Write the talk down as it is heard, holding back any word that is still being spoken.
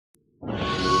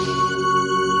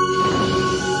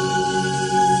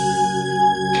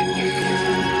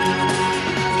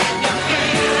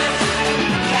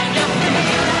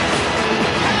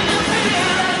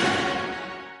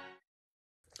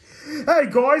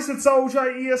guys, it's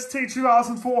OJEST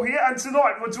 2004 here, and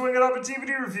tonight we're doing another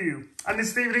DVD review. And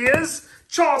this DVD is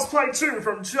Child's Play 2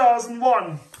 from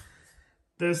 2001.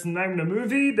 There's the name of the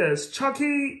movie, there's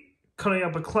Chucky cutting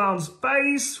up a clown's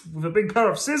face with a big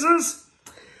pair of scissors.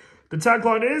 The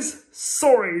tagline is,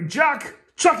 "Sorry Jack,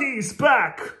 Chucky's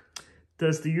back."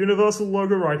 There's the Universal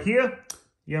logo right here,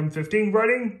 the M15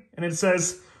 rating, and it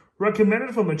says,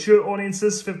 recommended for mature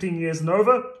audiences 15 years and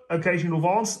over, occasional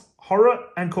violence, horror,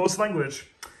 and coarse language.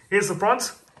 Here's the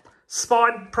front.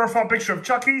 Spine, profile picture of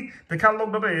Chucky. The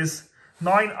catalogue number is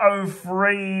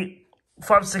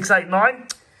 9035689.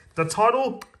 The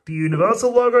title, the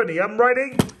Universal logo, the M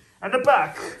rating, and the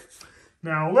back.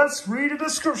 Now let's read the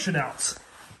description out.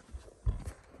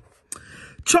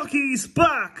 Chucky's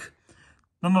back!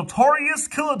 The notorious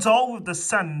killer doll with the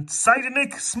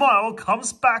satanic smile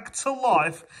comes back to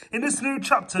life in this new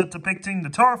chapter depicting the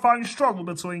terrifying struggle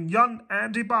between young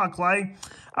Andy Barclay,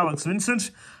 Alex Vincent,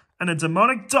 and a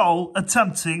demonic doll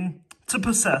attempting to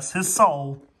possess his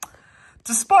soul.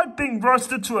 Despite being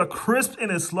roasted to a crisp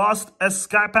in his last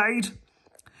escapade,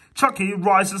 Chucky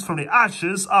rises from the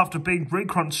ashes after being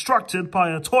reconstructed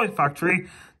by a toy factory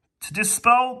to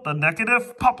dispel the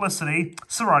negative publicity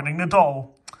surrounding the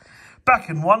doll. Back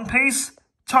in one piece,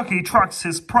 Chucky tracks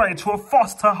his prey to a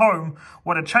foster home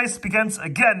where the chase begins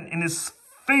again in his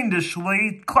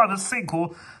fiendishly clever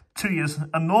sequel to his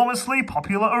enormously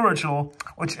popular original,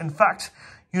 which in fact,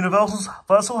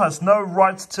 Universal has no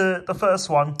rights to the first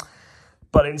one,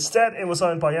 but instead it was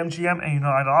owned by MGM and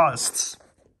United Artists.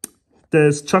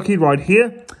 There's Chucky right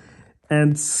here,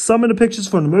 and some of the pictures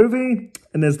from the movie,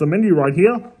 and there's the menu right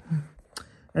here,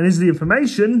 and here's the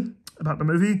information about the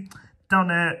movie. Down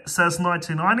there says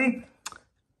 1990,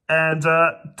 and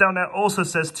down there also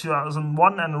says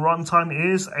 2001, and the runtime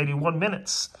is 81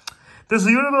 minutes. There's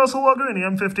the Universal logo and the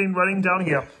M15 rating down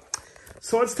here.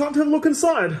 So it's time to have a look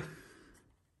inside.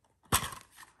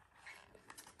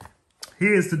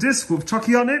 Here's the disc with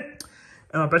Chucky on it,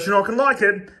 and I bet you're not going to like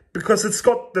it, because it's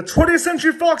got the 20th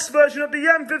Century Fox version of the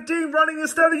M15 running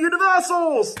instead of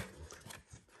Universal's.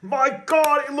 My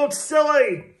God, it looks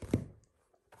silly.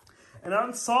 And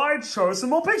outside shows some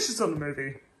more pictures of the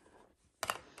movie.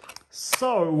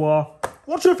 So,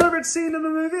 what's your favourite scene in the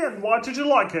movie and why did you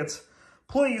like it?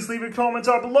 Please leave a comment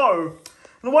down below.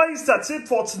 Anyways, that's it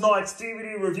for tonight's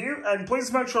DVD review. And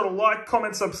please make sure to like,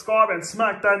 comment, subscribe, and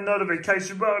smack that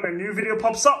notification bell when a new video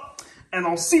pops up. And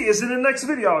I'll see you in the next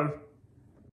video.